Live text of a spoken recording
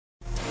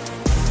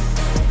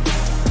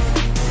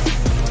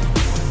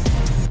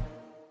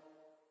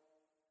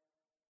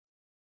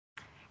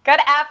Good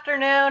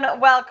afternoon.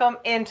 Welcome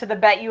into the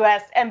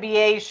BetUS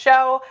NBA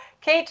show.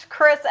 Kate,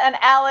 Chris, and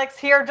Alex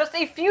here. Just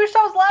a few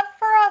shows left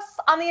for us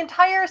on the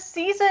entire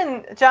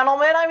season,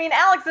 gentlemen. I mean,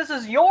 Alex, this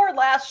is your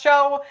last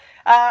show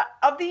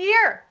of the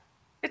year.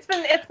 It's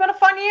been a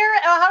fun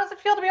year. How does it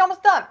feel to be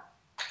almost done?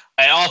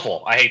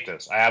 Awful. I hate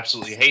this. I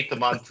absolutely hate the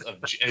month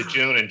of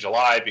June and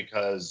July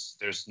because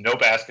there's no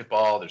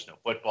basketball, there's no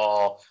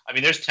football. I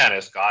mean, there's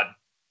tennis. God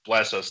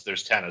bless us.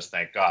 There's tennis,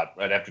 thank God.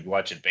 I'd have to be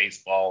watching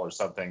baseball or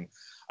something.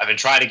 I've been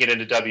trying to get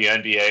into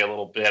WNBA a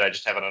little bit. I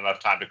just haven't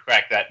enough time to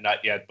crack that nut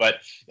yet. But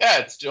yeah,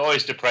 it's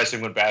always depressing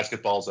when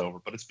basketball's over.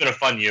 But it's been a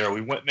fun year. We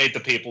made the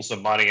people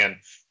some money, and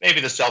maybe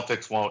the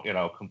Celtics won't,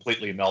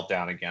 completely melt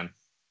down again.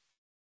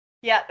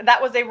 Yeah,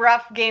 that was a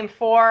rough game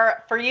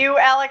for you,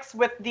 Alex,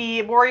 with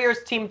the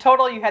Warriors team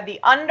total. You had the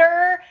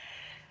under.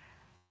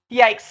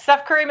 Yikes.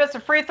 Steph Curry missed a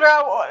free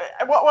throw.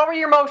 What were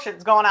your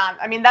emotions going on?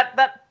 I mean, that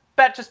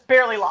bet just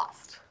barely lost.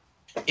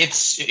 It's,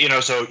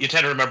 so you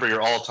tend to remember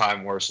your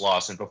all-time worst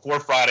loss. And before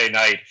Friday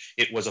night,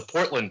 it was a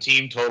Portland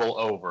team total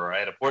over. I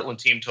had a Portland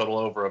team total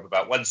over of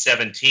about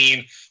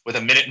 117 with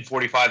a minute and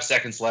 45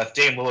 seconds left.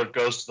 Dame Lillard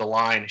goes to the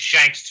line,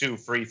 shanks 2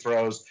 free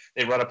throws.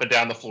 They run up and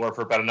down the floor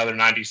for about another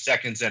 90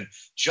 seconds. And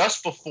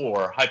just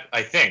before,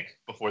 I think,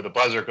 before the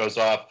buzzer goes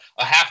off,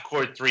 a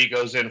half-court 3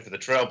 goes in for the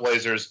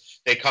Trailblazers.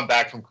 They come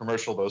back from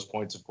commercial. Those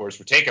points, of course,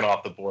 were taken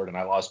off the board, and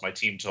I lost my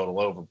team total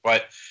over.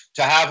 But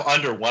to have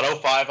under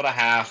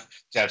 105.5,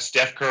 to have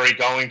Steph Curry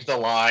going to the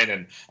line,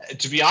 and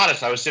to be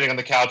honest, I was sitting on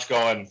the couch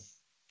going,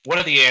 what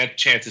are the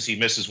chances he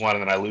misses one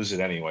and then I lose it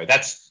anyway?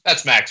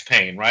 That's Max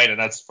Payne, right? And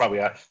that's probably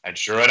and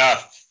sure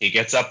enough, he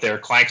gets up there,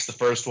 clanks the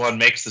first one,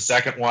 makes the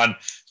second one.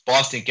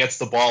 Boston gets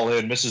the ball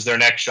in, misses their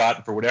next shot,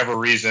 and for whatever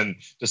reason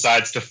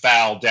decides to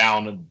foul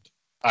down,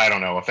 I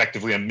don't know,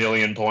 effectively 1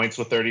 million points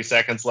with 30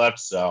 seconds left.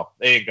 So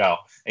there you go.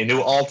 A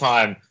new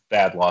all-time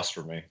bad loss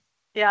for me.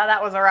 Yeah,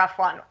 that was a rough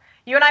one.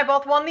 You and I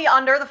both won the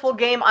under, the full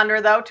game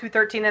under, though,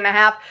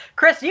 213.5.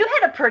 Chris, you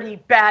had a pretty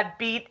bad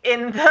beat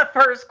in the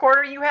first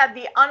quarter. You had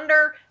the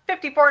under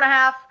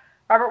 54.5.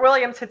 Robert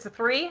Williams hits a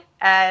 3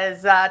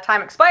 as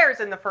time expires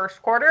in the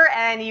first quarter,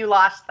 and you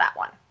lost that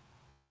one.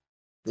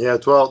 Yeah,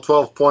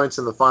 12 points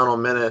in the final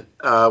minute,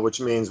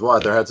 which means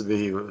what? There had to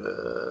be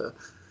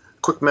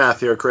quick math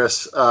here,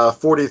 Chris.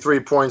 43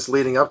 points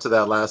leading up to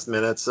that last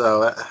minute.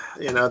 So,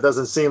 it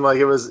doesn't seem like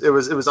it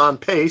was on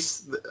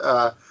pace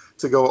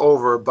to go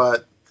over,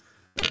 but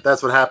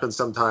that's what happens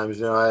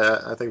sometimes.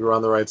 I think we're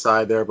on the right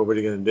side there, but what are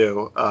you going to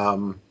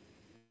do?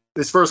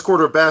 These first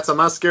quarter bets, I'm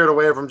not scared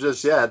away from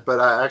just yet, but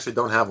I actually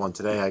don't have one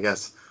today, I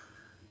guess.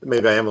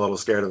 Maybe I am a little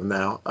scared of them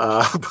now.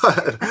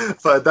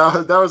 But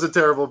that was a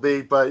terrible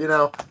beat. But,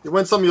 you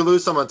win some, you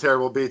lose some on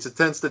terrible beats. It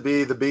tends to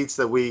be the beats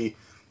that we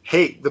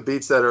hate, the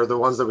beats that are the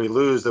ones that we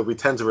lose, that we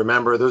tend to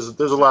remember. There's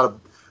a lot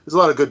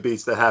of good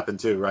beats that happen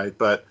too, right?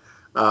 But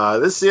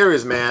this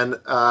series, man,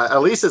 at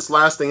least it's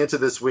lasting into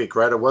this week,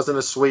 right? It wasn't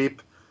a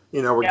sweep.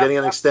 We're getting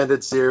an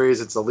extended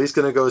series. It's at least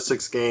going to go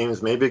 6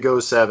 games. Maybe it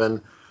goes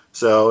 7.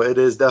 So it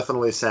is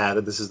definitely sad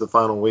that this is the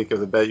final week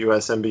of the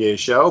BetUS NBA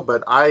show.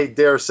 But I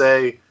dare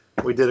say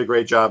we did a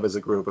great job as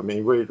a group. I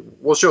mean,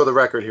 we'll show the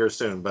record here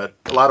soon, but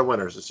a lot of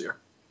winners this year.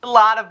 A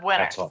lot of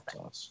winners. That's all to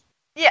us.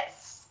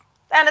 Yes,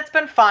 and it's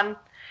been fun.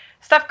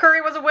 Steph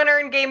Curry was a winner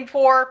in Game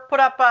 4, put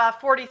up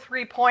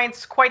 43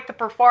 points, quite the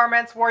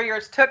performance.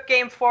 Warriors took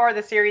Game 4.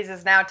 The series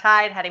is now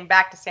tied, heading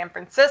back to San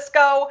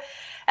Francisco.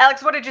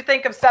 Alex, what did you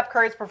think of Steph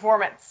Curry's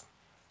performance?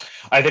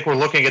 I think we're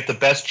looking at the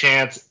best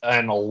chance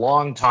in a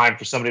long time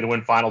for somebody to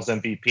win Finals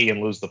MVP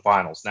and lose the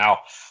Finals. Now,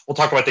 we'll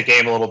talk about the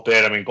game a little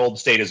bit. I mean, Golden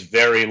State is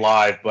very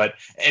live, but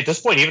at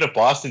this point, even if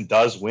Boston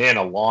does win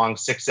a long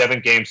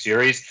 6-7 game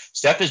series,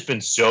 Steph has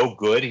been so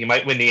good, he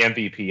might win the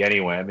MVP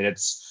anyway. I mean,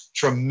 it's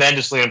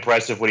tremendously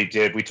impressive what he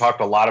did. We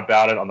talked a lot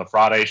about it on the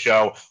Friday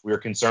show. We were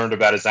concerned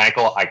about his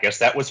ankle. I guess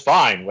that was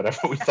fine.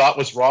 Whatever we thought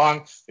was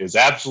wrong is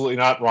absolutely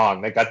not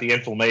wrong. They got the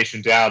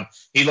inflammation down.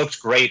 He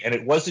looked great, and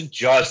it wasn't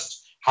just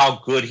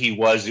how good he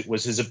was. It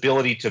was his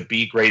ability to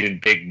be great in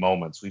big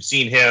moments. We've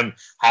seen him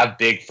have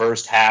big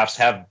first halves,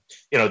 have,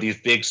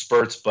 these big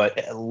spurts, but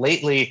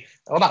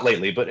not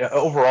lately, but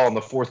overall in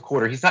the fourth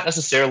quarter, he's not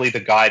necessarily the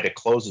guy that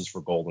closes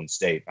for Golden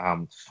State.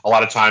 A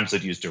lot of times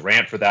they'd use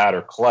Durant for that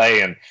or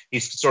Clay, and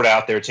he's sort of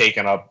out there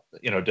taking up,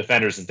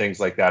 defenders and things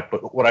like that.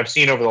 But what I've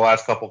seen over the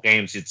last couple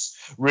games,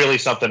 it's really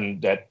something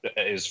that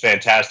is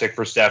fantastic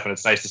for Steph, and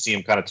it's nice to see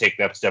him kind of take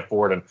that step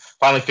forward and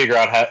finally figure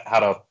out how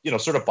to,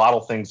 sort of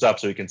bottle things up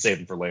so he can save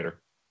them for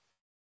later.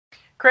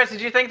 Chris,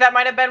 did you think that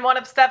might have been one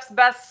of Steph's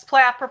best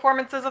playoff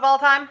performances of all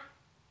time?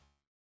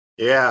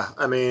 Yeah,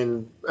 I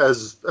mean,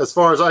 as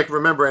far as I can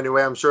remember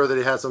anyway, I'm sure that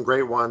he had some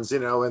great ones,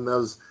 in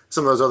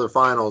some of those other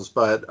finals.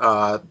 But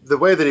the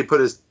way that he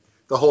put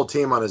the whole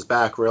team on his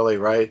back, really,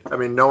 right? I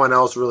mean, no one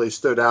else really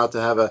stood out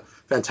to have a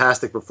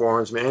fantastic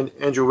performance. I mean,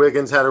 Andrew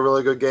Wiggins had a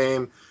really good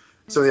game.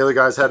 Some of the other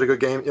guys had a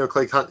good game.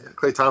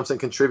 Klay Thompson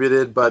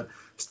contributed, but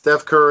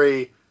Steph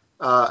Curry,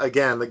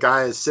 again, the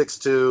guy is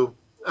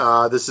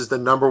 6'2". This is the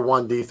number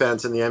 1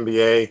 defense in the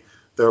NBA.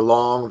 They're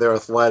long, they're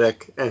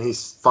athletic, and he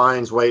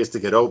finds ways to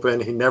get open.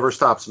 He never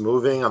stops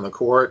moving on the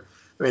court.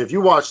 I mean, if you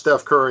watch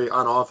Steph Curry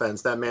on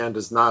offense, that man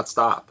does not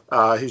stop.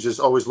 He's just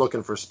always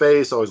looking for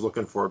space, always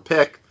looking for a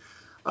pick.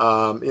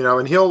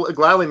 And he'll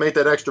gladly make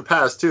that extra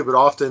pass too, but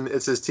often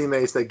it's his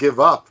teammates that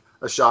give up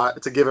a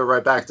shot to give it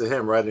right back to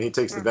him, right? And he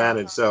takes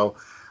advantage. So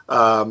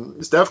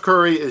Steph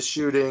Curry is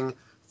shooting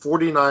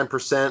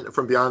 49%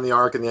 from beyond the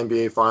arc in the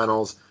NBA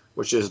Finals,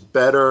 which is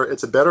better.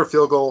 It's a better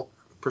field goal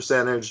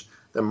percentage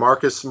than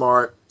Marcus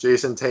Smart,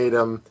 Jason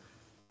Tatum,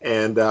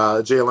 and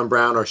Jaylen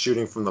Brown are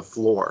shooting from the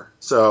floor.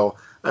 So,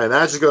 and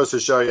that just goes to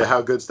show you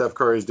how good Steph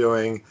Curry is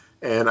doing.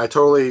 And I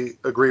totally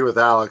agree with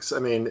Alex. I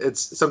mean,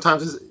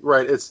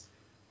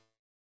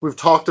 we've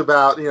talked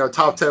about,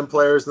 top 10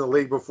 players in the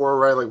league before,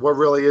 right? Like, what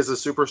really is a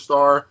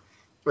superstar?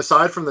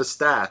 Aside from the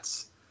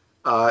stats,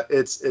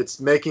 it's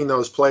making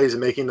those plays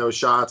and making those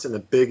shots in the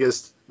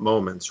biggest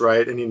moments,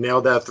 right? And he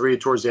nailed that three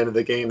towards the end of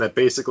the game that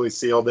basically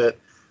sealed it.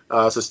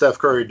 So Steph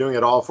Curry doing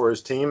it all for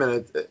his team.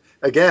 And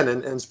again,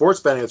 in sports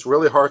betting, it's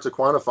really hard to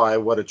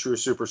quantify what a true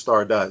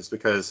superstar does,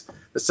 because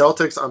the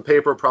Celtics on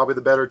paper are probably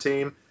the better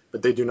team,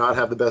 but they do not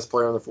have the best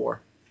player on the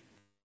floor.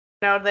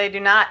 No, they do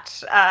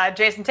not.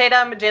 Jason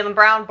Tatum and Jaylen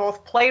Brown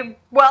both played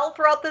well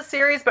throughout this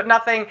series, but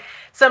nothing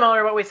similar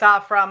to what we saw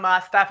from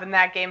Steph in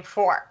that Game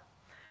 4.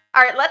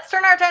 All right, let's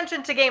turn our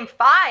attention to Game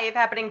 5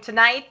 happening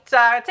tonight.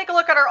 Take a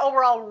look at our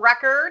overall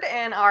record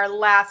in our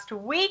last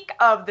week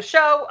of the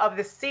show, of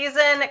the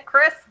season.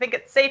 Chris, I think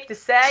it's safe to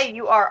say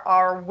you are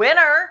our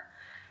winner.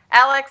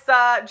 Alex,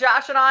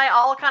 Josh, and I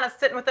all kind of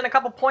sitting within a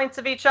couple points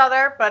of each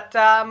other, but,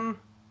 a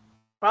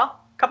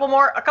couple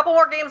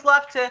more games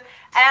left to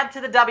add to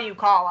the W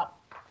column.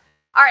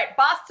 All right,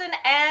 Boston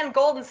and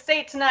Golden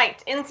State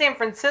tonight in San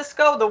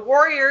Francisco. The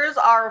Warriors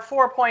are a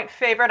 4-point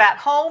favorite at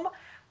home.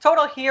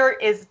 Total here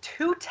is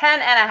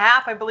 210.5.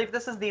 I believe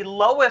this is the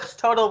lowest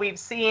total we've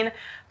seen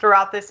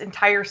throughout this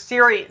entire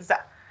series.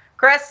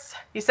 Chris,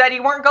 you said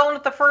you weren't going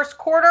with the first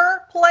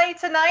quarter play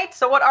tonight,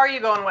 so what are you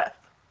going with?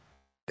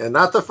 And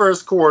not the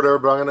first quarter,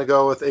 but I'm going to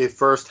go with a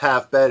first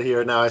half bet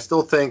here. Now, I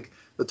still think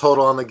the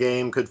total on the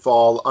game could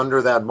fall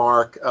under that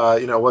mark.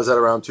 Was at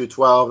around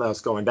 212. Now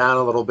it's going down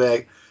a little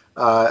bit.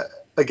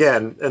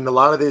 Again, in a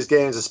lot of these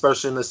games,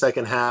 especially in the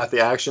second half, the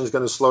action is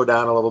going to slow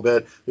down a little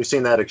bit. We've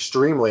seen that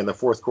extremely in the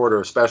fourth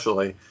quarter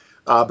especially.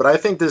 But I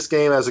think this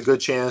game has a good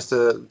chance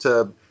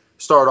to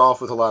start off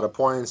with a lot of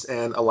points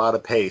and a lot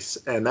of pace.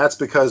 And that's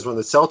because when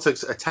the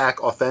Celtics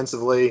attack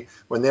offensively,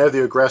 when they're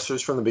the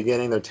aggressors from the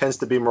beginning, there tends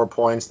to be more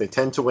points. They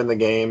tend to win the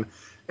game.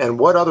 And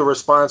what other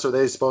response are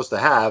they supposed to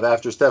have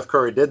after Steph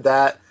Curry did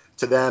that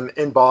to them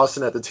in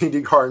Boston at the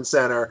TD Garden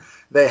Center?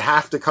 They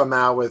have to come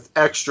out with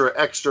extra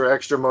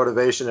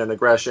motivation and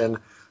aggression.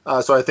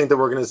 So I think that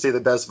we're going to see the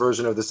best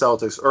version of the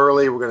Celtics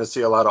early. We're going to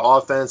see a lot of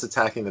offense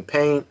attacking the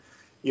paint.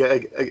 Yeah,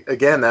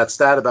 again, that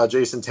stat about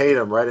Jason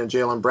Tatum, right, and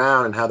Jaylen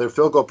Brown and how their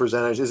field goal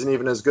percentage isn't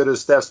even as good as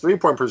Steph's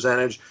three-point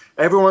percentage.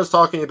 Everyone's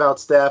talking about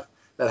Steph.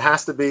 That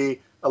has to be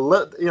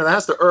that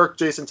has to irk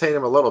Jason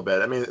Tatum a little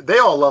bit. I mean, they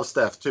all love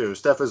Steph too.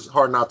 Steph is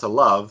hard not to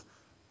love.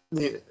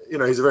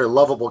 He's a very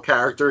lovable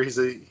character. He's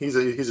a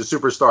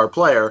superstar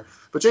player.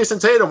 But Jason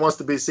Tatum wants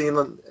to be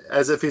seen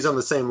as if he's on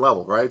the same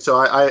level, right? So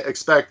I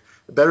expect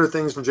better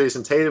things from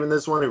Jason Tatum in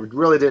this one. He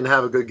really didn't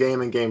have a good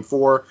game in Game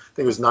 4. I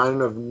think it was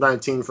 9 of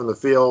 19 from the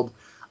field.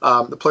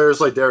 The players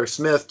like Derek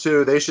Smith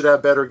too, they should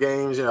have better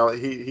games.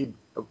 He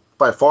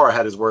by far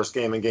had his worst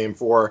game in Game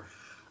 4.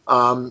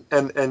 And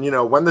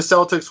when the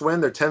Celtics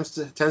win, there tends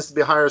to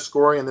be higher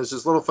scoring, and there's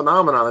this little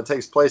phenomenon that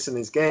takes place in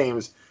these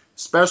games,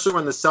 especially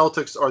when the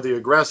Celtics are the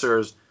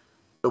aggressors.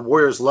 The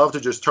Warriors love to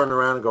just turn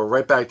around and go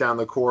right back down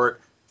the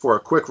court for a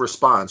quick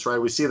response, right?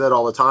 We see that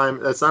all the time.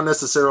 That's not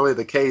necessarily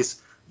the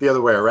case the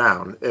other way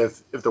around.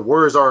 If the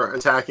Warriors are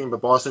attacking,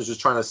 but Boston's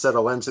just trying to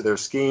settle into their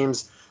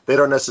schemes, they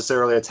don't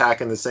necessarily attack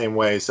in the same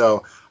way.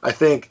 So I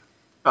think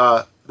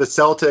the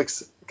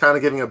Celtics kind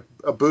of giving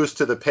a boost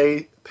to the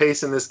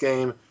pace in this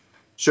game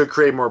should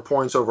create more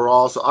points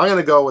overall. So I'm going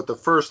to go with the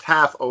first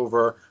half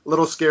over. A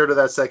little scared of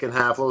that second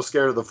half, a little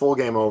scared of the full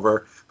game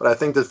over. But I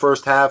think the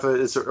first half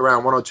is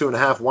around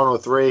 102.5,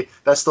 103.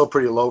 That's still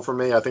pretty low for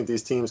me. I think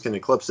these teams can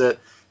eclipse it.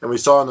 And we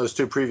saw in those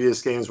two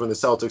previous games when the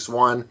Celtics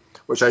won,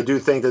 which I do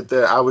think that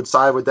I would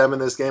side with them in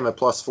this game at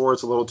 +4.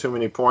 It's a little too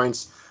many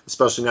points,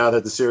 especially now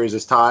that the series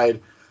is tied.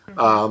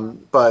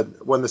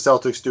 But when the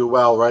Celtics do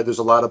well, right, there's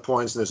a lot of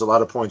points, and there's a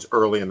lot of points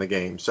early in the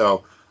game.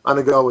 So I'm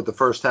going to go with the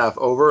first half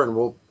over, and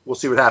we'll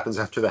see what happens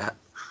after that.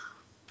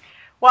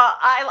 Well,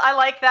 I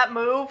like that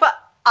move.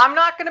 I'm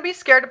not going to be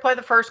scared to play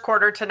the first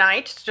quarter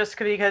tonight, just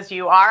because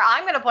you are.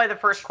 I'm going to play the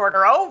first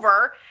quarter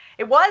over.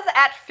 It was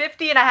at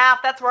 50.5.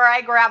 That's where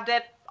I grabbed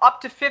it. up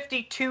to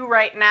 52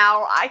 right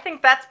now. I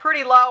think that's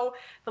pretty low.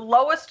 The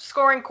lowest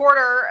scoring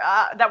quarter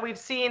that we've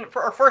seen,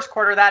 or first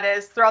quarter that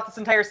is, throughout this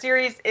entire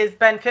series has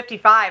been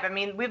 55. I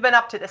mean, we've been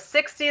up to the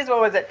 60s.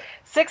 What was it?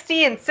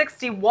 60 and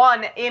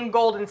 61 in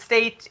Golden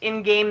State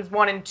in games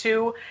 1 and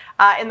 2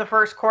 in the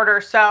first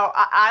quarter. So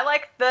I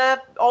like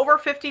the over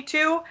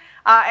 52.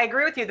 I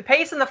agree with you. The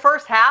pace in the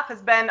first half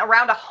has been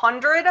around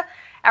 100,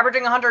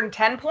 averaging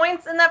 110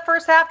 points in that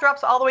first half,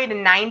 drops all the way to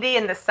 90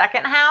 in the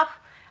second half.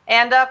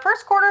 And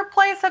first quarter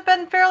plays have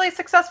been fairly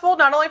successful,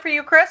 not only for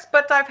you, Chris,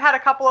 but I've had a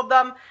couple of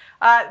them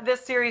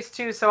this series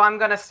too, so I'm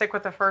going to stick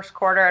with the first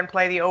quarter and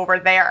play the over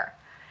there.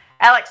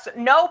 Alex,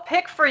 no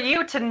pick for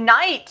you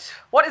tonight.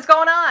 What is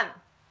going on?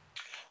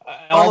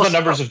 All the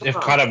numbers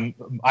have kind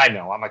of, I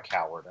know, I'm a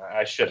coward.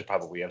 I should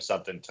probably have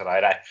something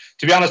tonight.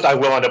 To be honest, I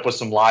will end up with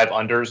some live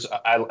unders.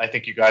 I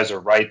think you guys are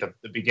right.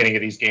 The beginning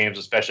of these games,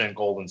 especially in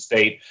Golden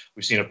State,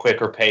 we've seen a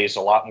quicker pace,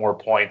 a lot more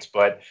points.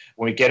 But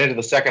when we get into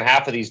the second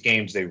half of these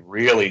games, they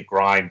really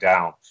grind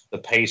down. The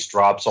pace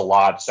drops a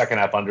lot. Second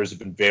half unders have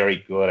been very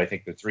good. I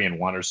think they're 3-1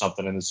 or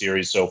something in the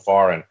series so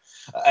far. And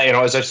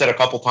as I've said a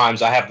couple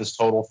times, I have this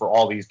total for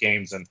all these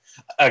games. And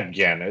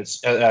again,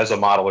 it's as a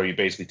modeler, you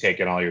basically take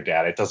in all your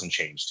data. It doesn't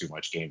change too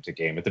much game to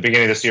game. At the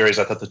beginning of the series,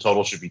 I thought the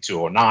total should be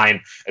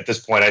 209. At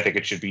this point, I think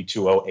it should be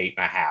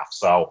 208.5.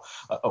 So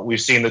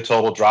we've seen the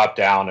total drop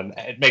down, and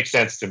it makes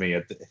sense to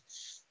me.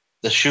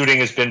 The shooting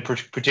has been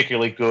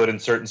particularly good in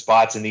certain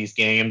spots in these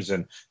games,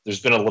 and there's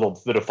been a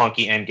little bit of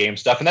funky end game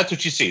stuff, and that's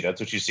what you see. That's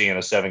what you see in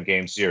a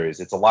 7-game series.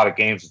 It's a lot of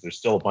games, but there's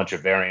still a bunch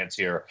of variance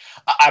here.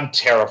 I'm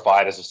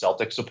terrified as a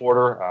Celtics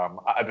supporter.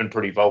 I've been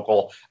pretty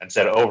vocal and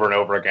said over and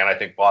over again, I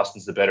think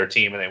Boston's the better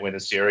team and they win the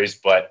series,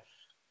 but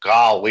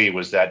golly,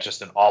 was that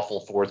just an awful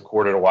fourth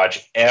quarter to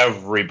watch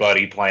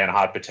everybody playing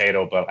hot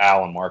potato but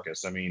Al and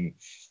Marcus. I mean,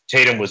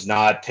 Tatum was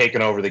not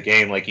taking over the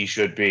game like he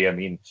should be. I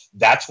mean,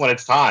 that's when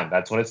it's time.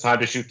 That's when it's time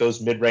to shoot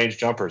those mid-range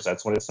jumpers.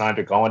 That's when it's time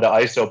to go into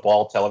ISO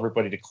ball, tell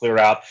everybody to clear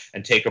out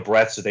and take a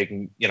breath so they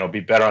can, be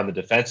better on the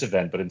defensive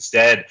end. But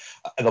instead,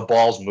 the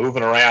ball's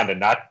moving around, and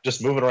not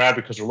just moving around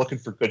because we're looking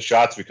for good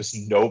shots, because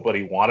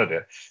nobody wanted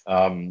it.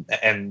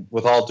 And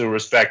with all due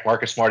respect,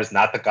 Marcus Smart is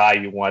not the guy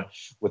you want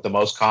with the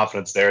most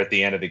confidence there at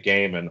the end of the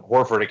game. And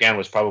Horford, again,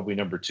 was probably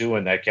number 2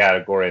 in that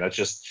category. And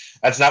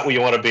that's not what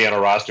you want to be on a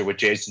roster with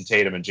Jason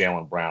Tatum and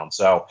Jaylen Brown.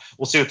 So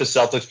we'll see what the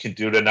Celtics can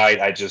do tonight.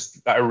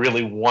 I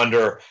really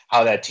wonder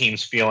how that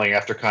team's feeling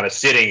after kind of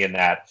sitting in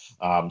that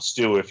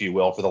stew, if you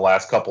will, for the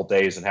last couple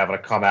days, and having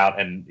to come out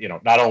and,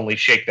 not only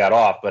shake that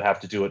off, but have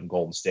to do it in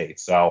Golden State.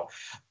 So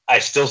I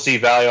still see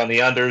value on the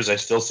unders. I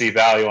still see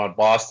value on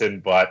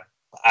Boston, but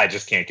I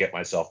just can't get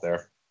myself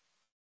there.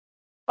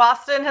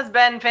 Boston has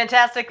been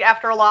fantastic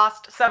after a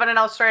loss,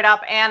 7-0 straight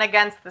up and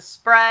against the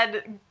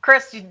spread.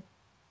 Chris,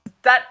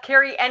 that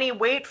carry any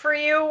weight for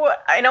you?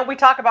 I know we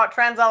talk about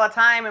trends all the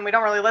time and we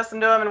don't really listen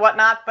to them and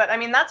whatnot, but I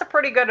mean, that's a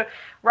pretty good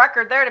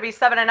record there to be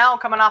 7-0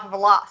 coming off of a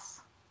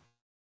loss.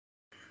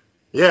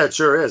 Yeah, it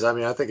sure is. I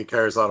mean, I think it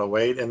carries a lot of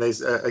weight, and they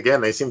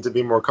seem to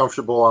be more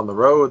comfortable on the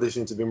road. They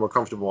seem to be more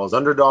comfortable as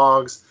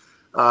underdogs.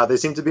 They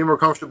seem to be more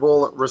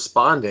comfortable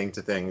responding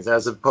to things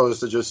as opposed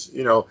to just,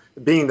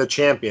 being the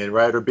champion,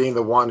 right? Or being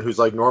the one who's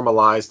like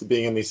normalized to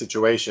being in these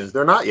situations.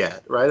 They're not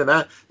yet, right? And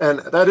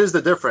that is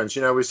the difference.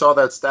 We saw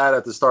that stat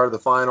at the start of the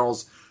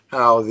finals,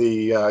 how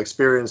the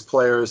experienced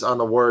players on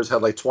the Warriors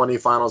had like 20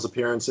 finals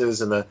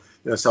appearances and the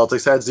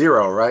Celtics had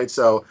 0, right?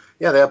 So,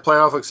 yeah, they have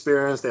playoff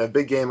experience. They have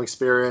big game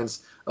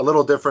experience, a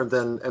little different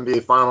than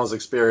NBA finals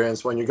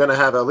experience when you're going to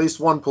have at least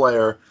one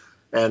player,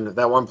 and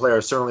that one player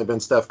has certainly been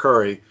Steph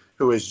Curry,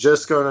 who is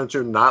just going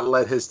to not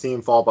let his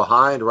team fall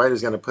behind, right?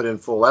 He's going to put in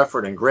full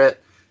effort and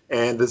grit,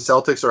 and the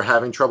Celtics are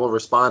having trouble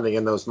responding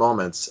in those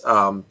moments.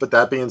 But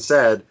that being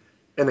said,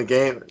 in a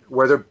game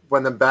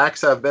when the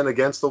backs have been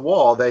against the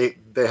wall, they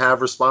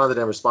have responded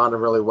and responded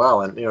really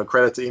well. And,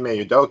 credit to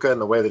Ime Udoka and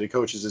the way that he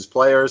coaches his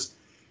players.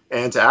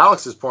 And to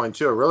Alex's point,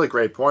 too, a really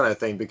great point, I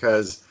think,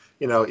 because,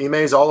 Ime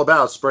is all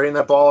about spraying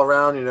that ball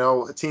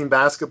around, team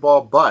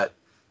basketball, but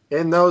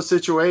in those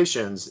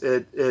situations,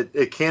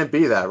 it can't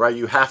be that, right?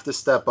 You have to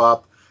step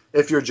up.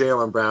 If you're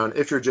Jaylen Brown,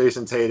 if you're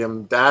Jason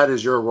Tatum, that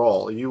is your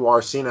role. You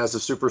are seen as a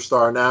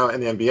superstar now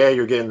in the NBA.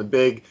 You're getting the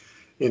big,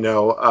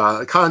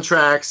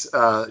 contracts.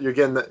 You're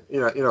getting,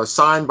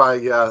 signed by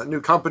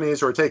new companies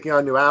who are taking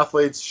on new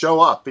athletes. Show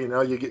up.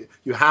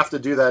 You have to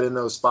do that in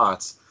those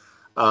spots.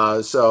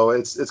 So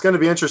it's going to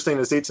be interesting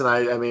to see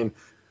tonight. I mean,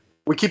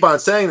 we keep on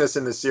saying this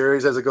in the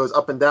series as it goes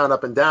up and down,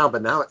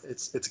 but now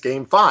it's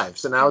game 5.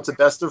 So now it's a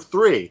best of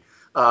 3.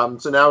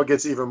 So now it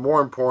gets even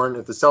more important.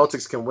 If the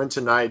Celtics can win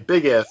tonight,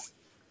 big if,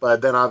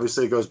 but then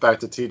obviously it goes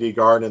back to TD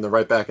Garden and they're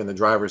right back in the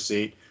driver's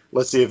seat.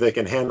 Let's see if they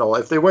can handle.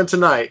 If they win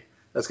tonight,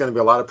 that's going to be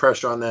a lot of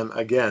pressure on them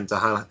again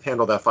to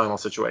handle that final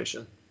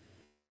situation.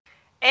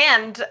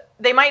 And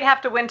they might have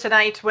to win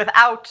tonight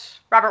without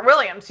Robert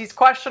Williams. He's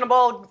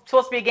questionable. It's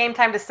supposed to be a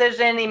game-time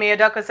decision. Ime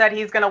Udoka said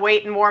he's going to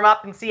wait and warm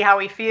up and see how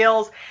he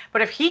feels.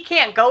 But if he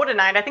can't go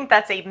tonight, I think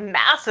that's a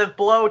massive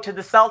blow to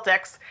the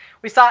Celtics.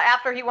 We saw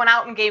after he went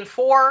out in Game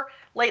 4,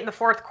 late in the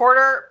fourth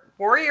quarter,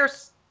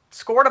 Warriors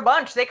scored a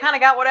bunch. They kind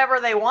of got whatever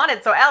they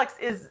wanted. So, Alex,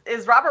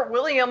 is Robert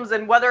Williams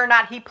and whether or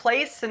not he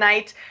plays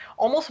tonight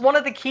almost one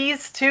of the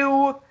keys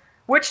to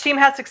which team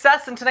has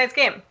success in tonight's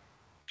game?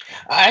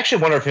 I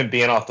actually wonder if him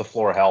being off the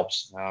floor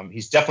helps.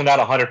 He's definitely not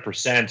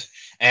 100%.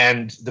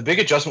 And the big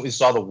adjustment we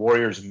saw the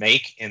Warriors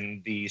make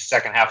in the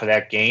second half of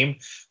that game,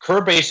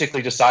 Kerr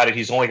basically decided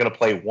he's only going to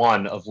play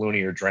one of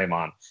Looney or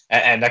Draymond.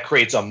 And that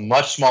creates a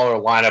much smaller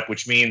lineup,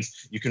 which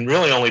means you can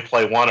really only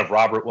play one of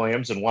Robert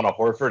Williams and one of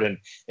Horford. And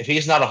if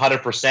he's not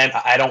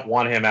 100%, I don't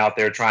want him out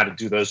there trying to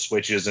do those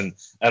switches and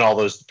all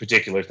those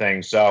particular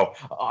things. So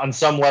on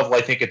some level,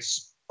 I think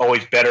it's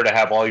always better to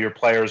have all your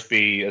players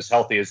be as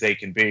healthy as they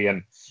can be.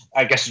 And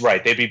I guess you're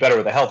right. They'd be better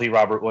with a healthy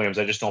Robert Williams.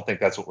 I just don't think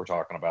that's what we're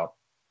talking about.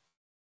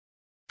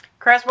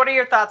 Chris, what are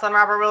your thoughts on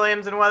Robert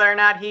Williams and whether or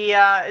not he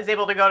is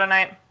able to go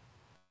tonight?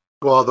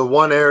 Well, the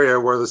one area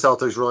where the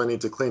Celtics really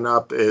need to clean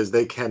up is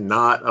they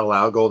cannot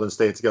allow Golden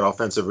State to get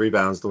offensive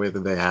rebounds the way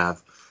that they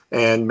have.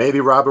 And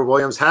maybe Robert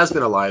Williams has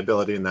been a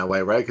liability in that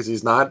way, right? Because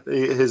he's not,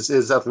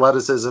 his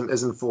athleticism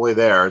isn't fully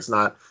there. It's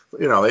not,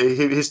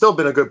 he's still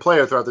been a good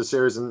player throughout the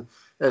series, and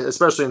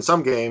especially in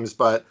some games,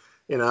 but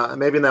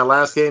maybe in that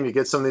last game, you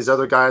get some of these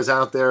other guys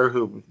out there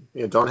who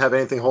don't have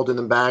anything holding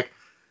them back.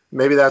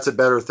 Maybe that's a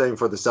better thing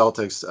for the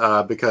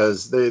Celtics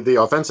because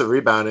the offensive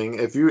rebounding,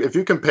 if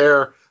you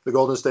compare the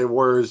Golden State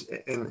Warriors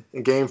in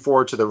Game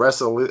 4 to the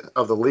rest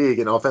of the league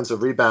in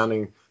offensive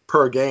rebounding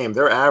per game,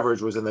 their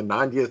average was in the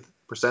 90th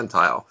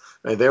percentile.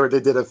 I mean, they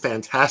did a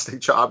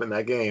fantastic job in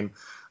that game.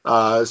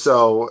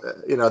 So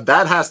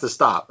that has to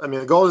stop. I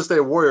mean, the Golden State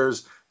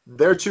Warriors,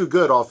 they're too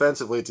good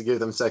offensively to give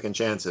them second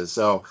chances.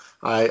 So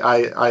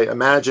I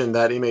imagine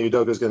that Ime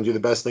Udoka is going to do the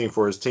best thing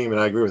for his team,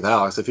 and I agree with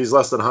Alex. If he's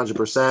less than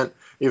 100%,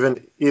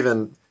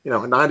 even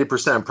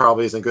 90%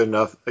 probably isn't good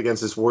enough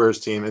against this Warriors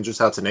team and just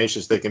how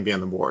tenacious they can be on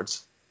the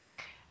boards.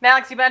 Now,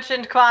 Alex, you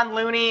mentioned Kevon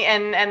Looney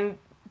and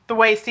the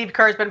way Steve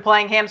Kerr's been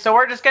playing him, so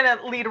we're just going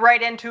to lead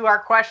right into our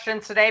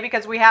questions today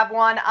because we have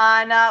one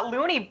on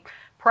Looney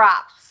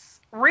props.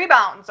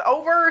 Rebounds,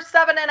 over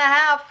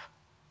 7.5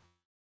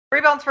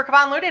 rebounds for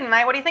Kevon Looney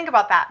tonight. What do you think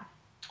about that?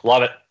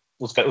 Love it.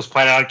 Was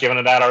planning on giving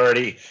it out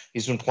already.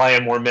 He's been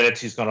playing more minutes.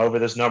 He's gone over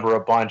this number a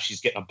bunch. He's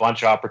getting a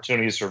bunch of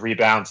opportunities for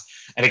rebounds.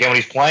 And again, when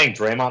he's playing,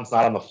 Draymond's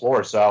not on the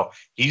floor. So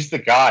he's the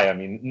guy. I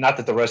mean, not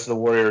that the rest of the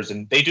Warriors,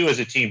 and they do as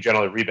a team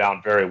generally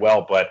rebound very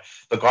well, but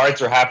the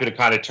guards are happy to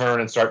kind of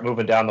turn and start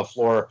moving down the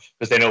floor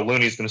because they know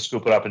Looney's going to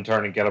scoop it up and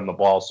turn and get him the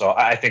ball. So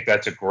I think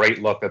that's a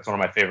great look. That's one of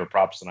my favorite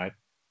props tonight.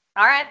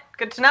 All right.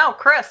 Good to know.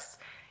 Chris,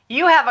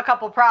 you have a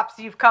couple props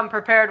you've come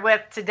prepared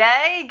with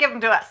today. Give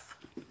them to us.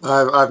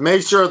 I've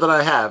made sure that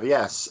I have,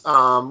 yes.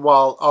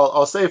 Well,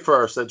 I'll say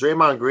first that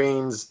Draymond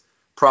Green's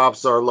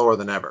props are lower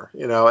than ever,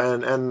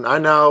 and I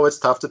know it's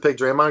tough to pick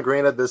Draymond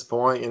Green at this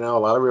point, a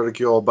lot of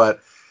ridicule, but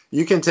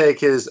you can take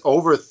his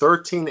over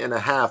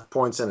 13.5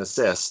 points and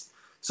assists.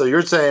 So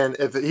you're saying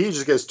if he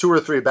just gets 2 or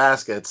 3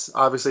 baskets,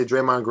 obviously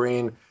Draymond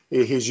Green,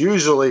 he's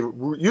usually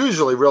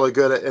really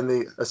good in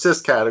the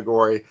assist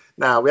category.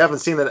 Now, we haven't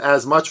seen it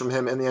as much from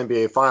him in the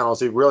NBA Finals.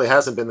 He really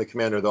hasn't been the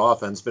commander of the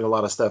offense. It's been a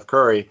lot of Steph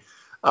Curry.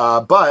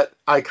 But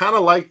I kind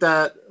of like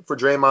that for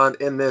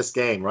Draymond in this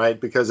game, right?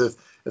 Because if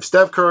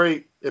Steph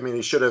Curry,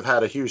 he should have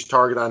had a huge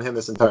target on him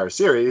this entire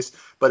series.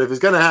 But if he's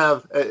going to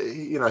have,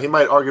 he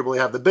might arguably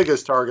have the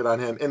biggest target on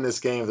him in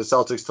this game, the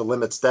Celtics to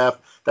limit Steph.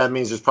 That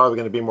means there's probably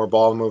going to be more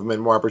ball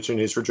movement, more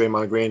opportunities for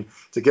Draymond Green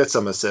to get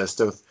some assists.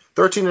 So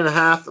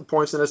 13.5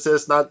 points and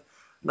assists, not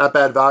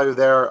bad value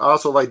there. I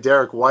also like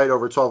Derek White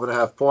over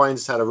 12.5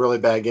 points, had a really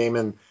bad game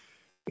in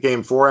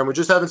Game 4, and we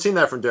just haven't seen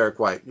that from Derek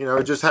White. He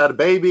just had a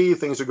baby.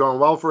 Things are going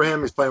well for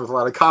him. He's playing with a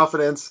lot of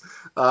confidence.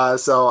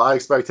 So I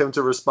expect him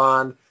to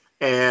respond.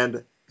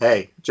 And,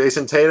 hey,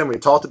 Jason Tatum, we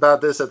talked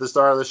about this at the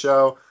start of the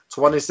show.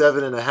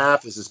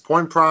 27.5 is his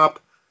point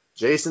prop.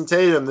 Jason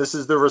Tatum, this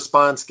is the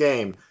response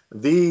game.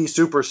 The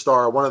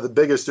superstar, one of the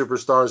biggest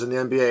superstars in the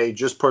NBA,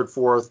 just put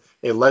forth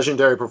a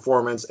legendary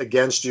performance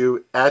against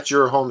you at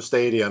your home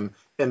stadium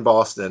in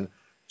Boston.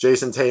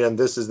 Jason Tatum,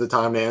 this is the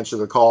time to answer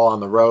the call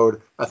on the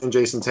road. I think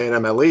Jason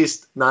Tatum, at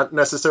least, not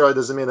necessarily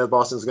doesn't mean that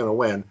Boston's going to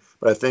win,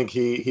 but I think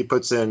he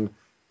puts in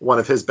one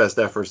of his best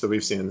efforts that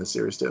we've seen in this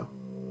series, too.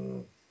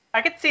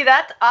 I could see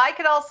that. I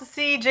could also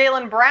see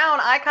Jaylen Brown.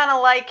 I kind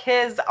of like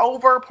his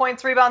over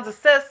points, rebounds,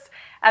 assists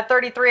at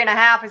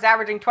 33.5. He's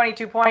averaging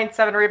 22 points,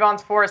 7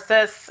 rebounds, 4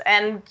 assists,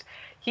 and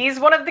he's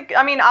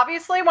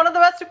obviously one of the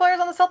best 2 players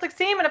on the Celtics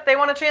team, and if they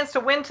want a chance to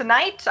win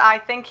tonight, I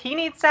think he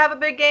needs to have a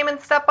big game and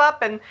step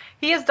up, and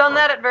he has done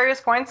that at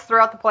various points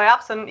throughout the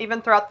playoffs and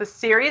even throughout this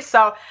series,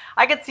 so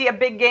I could see a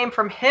big game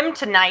from him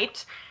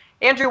tonight.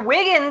 Andrew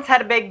Wiggins had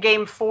a big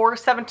Game 4,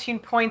 17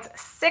 points,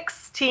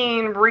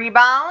 16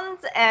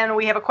 rebounds, and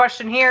we have a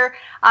question here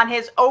on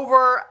his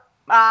over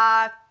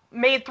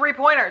made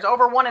 3-pointers,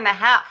 over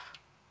 1.5.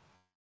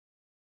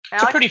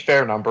 It's a pretty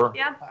fair number.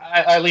 Yeah.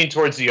 I lean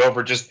towards the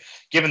over just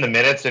given the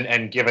minutes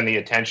and given the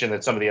attention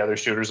that some of the other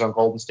shooters on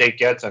Golden State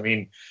gets.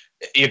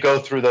 you go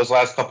through those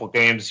last couple of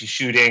games,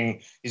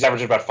 he's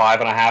averaging about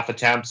 5.5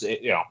 attempts.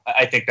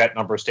 I think that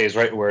number stays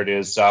right where it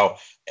is. So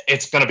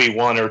it's going to be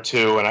 1 or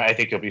 2, and I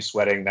think you'll be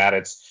sweating that.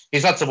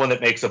 He's not someone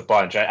that makes a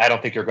bunch. I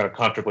don't think you're going to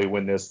comfortably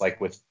win this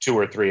like with 2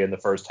 or 3 in the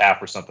first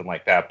half or something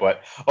like that.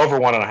 But over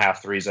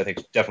 1.5 threes, I think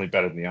is definitely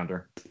better than the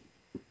under.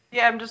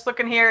 Yeah, I'm just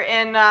looking here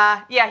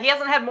he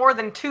hasn't had more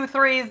than 2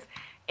 threes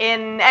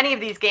in any of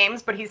these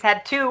games, but he's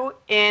had 2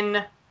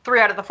 in 3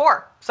 out of the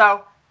 4.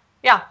 So,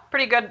 yeah,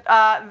 pretty good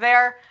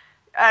there.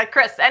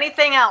 Chris,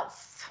 anything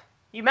else?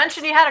 You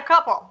mentioned you had a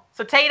couple.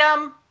 So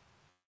Tatum,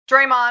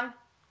 Draymond.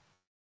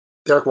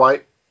 Derek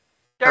White.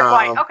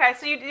 Okay,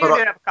 so you do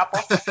have a couple.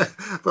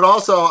 But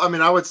also, I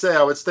mean, I would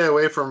stay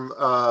away from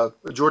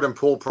Jordan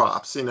Poole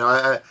props.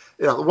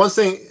 One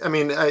thing. I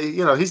mean,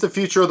 he's the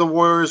future of the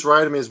Warriors,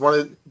 right? I mean, he's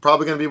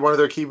probably going to be one of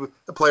their key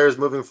players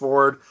moving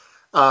forward.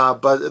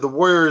 But the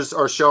Warriors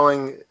are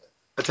showing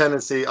a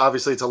tendency,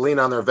 obviously, to lean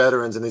on their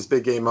veterans in these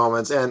big game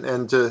moments.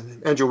 And to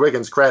Andrew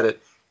Wiggins'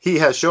 credit, he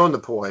has shown the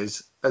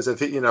poise as if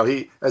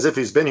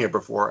he's been here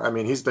before. I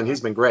mean, he's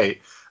been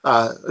great.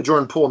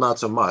 Jordan Poole, not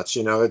so much.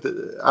 I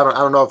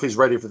don't know if he's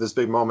ready for this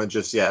big moment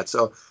just yet.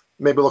 So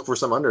maybe look for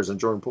some unders in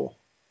Jordan Poole.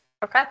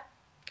 Okay,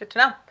 good to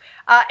know.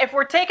 If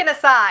we're taking a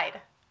side,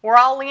 we're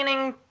all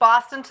leaning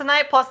Boston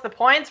tonight plus the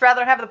points.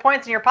 Rather have the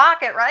points in your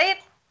pocket, right?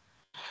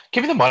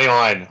 Give me the money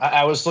line.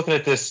 I was looking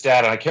at this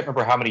stat, and I can't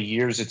remember how many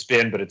years it's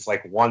been, but it's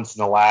like once in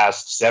the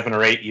last 7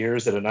 or 8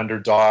 years that an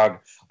underdog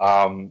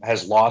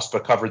has lost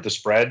but covered the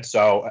spread.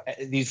 So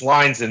these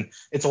lines, and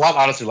it's a lot,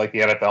 honestly, like the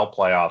NFL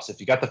playoffs. If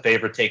you got the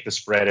favorite, take the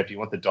spread. If you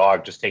want the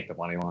dog, just take the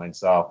money line.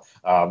 So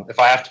if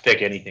I have to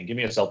pick anything, give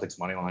me a Celtics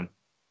money line.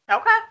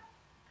 Okay.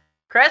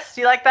 Chris,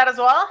 do you like that as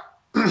well?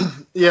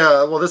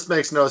 Yeah, well, this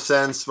makes no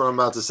sense what I'm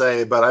about to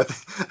say, but I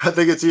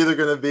think it's either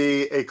going to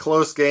be a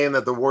close game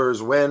that the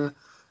Warriors win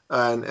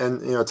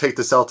and take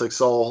the Celtics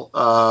soul,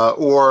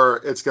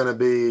 or it's going to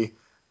be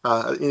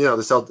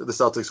the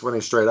Celtics winning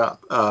straight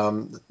up.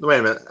 Wait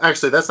a minute,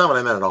 actually, that's not what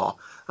I meant at all.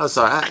 I'm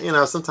sorry.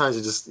 Sometimes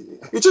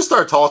you just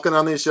start talking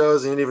on these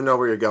shows and you don't even know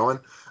where you're going.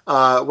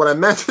 What I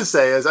meant to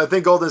say is I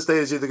think Golden State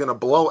is either going to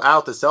blow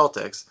out the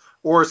Celtics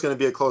or it's going to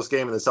be a close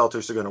game and the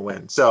Celtics are going to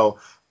win. So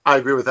I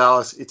agree with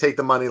Alice. You take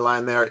the money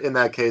line there. In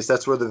that case,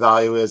 that's where the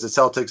value is. The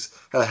Celtics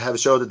have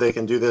showed that they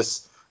can do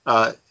this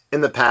in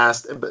the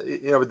past, but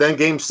then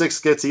Game 6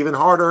 gets even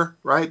harder,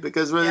 right?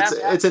 Because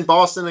it's in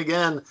Boston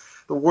again.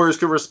 The Warriors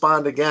could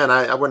respond again.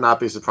 I would not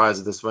be surprised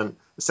if this went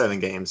 7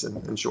 games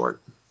in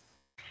short.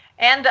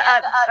 And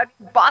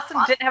Boston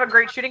didn't have a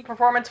great shooting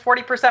performance,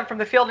 40% from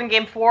the field in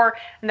Game 4,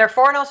 and they're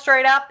 4-0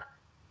 straight up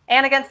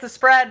and against the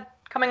spread,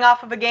 coming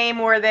off of a game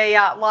where they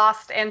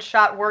lost and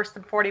shot worse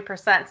than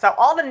 40%. So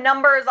all the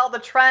numbers, all the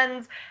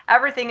trends,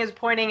 everything is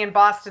pointing in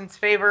Boston's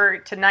favor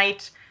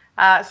tonight.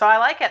 So I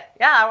like it.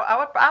 Yeah,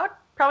 I would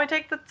probably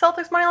take the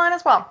Celtics money line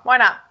as well. Why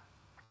not?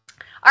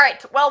 All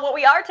right. Well, what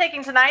we are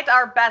taking tonight,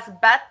 our best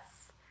bets.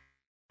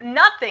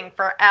 Nothing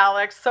for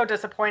Alex. So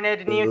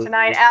disappointed in you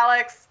tonight,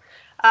 Alex.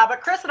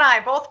 But Chris and I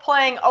both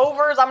playing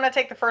overs. I'm going to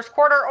take the first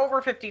quarter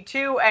over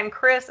 52, and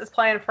Chris is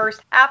playing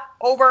first half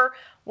over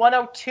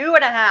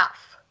 102.5.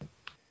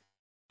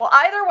 Well,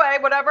 either way,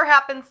 whatever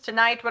happens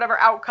tonight, whatever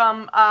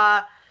outcome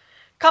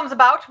comes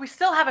about, we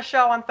still have a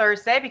show on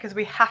Thursday because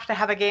we have to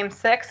have a Game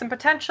 6 and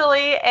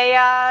potentially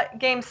a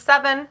Game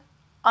 7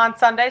 on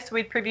Sunday, so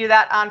we'd preview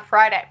that on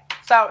Friday.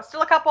 So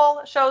still a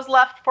couple shows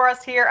left for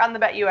us here on the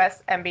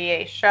BetUS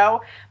NBA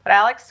show. But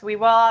Alex, we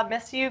will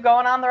miss you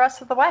going on the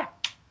rest of the way.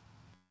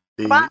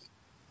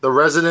 The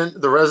resident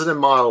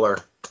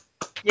modeler.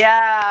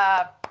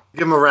 Yeah.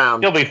 Give him a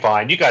round. He'll be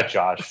fine. You got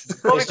Josh.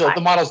 The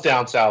models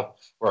down south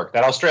work.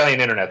 That Australian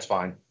internet's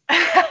fine.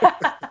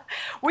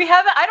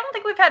 I don't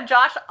think we've had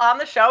Josh on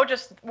the show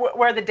just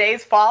where the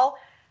days fall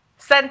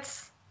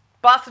since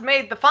Boston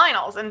made the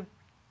finals. And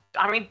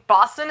I mean,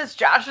 Boston is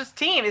Josh's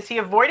team. Is he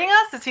avoiding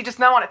us? Does he just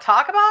not want to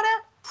talk about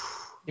it?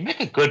 You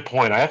make a good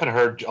point. I haven't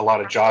heard a lot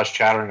of Josh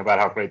chattering about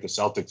how great the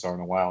Celtics are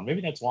in a while.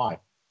 Maybe that's why.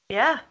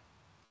 Yeah.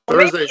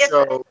 Thursday's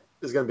show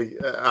is going to be.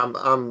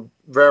 I'm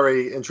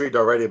very intrigued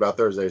already about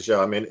Thursday's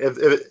show. I mean,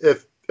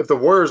 if the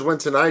Warriors win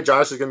tonight,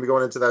 Josh is going to be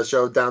going into that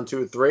show down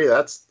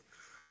 2-3.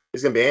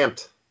 He's going to be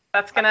amped.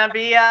 That's going to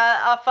be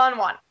a fun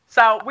one.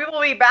 So we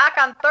will be back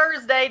on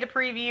Thursday to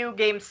preview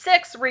Game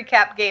 6,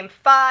 recap Game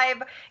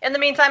 5. In the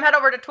meantime, head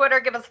over to Twitter,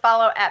 give us a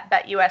follow at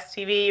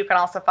BetUSTV. You can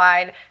also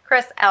find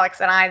Chris,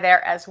 Alex, and I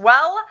there as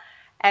well.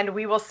 And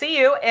we will see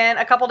you in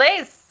a couple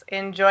days.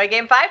 Enjoy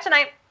Game 5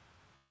 tonight.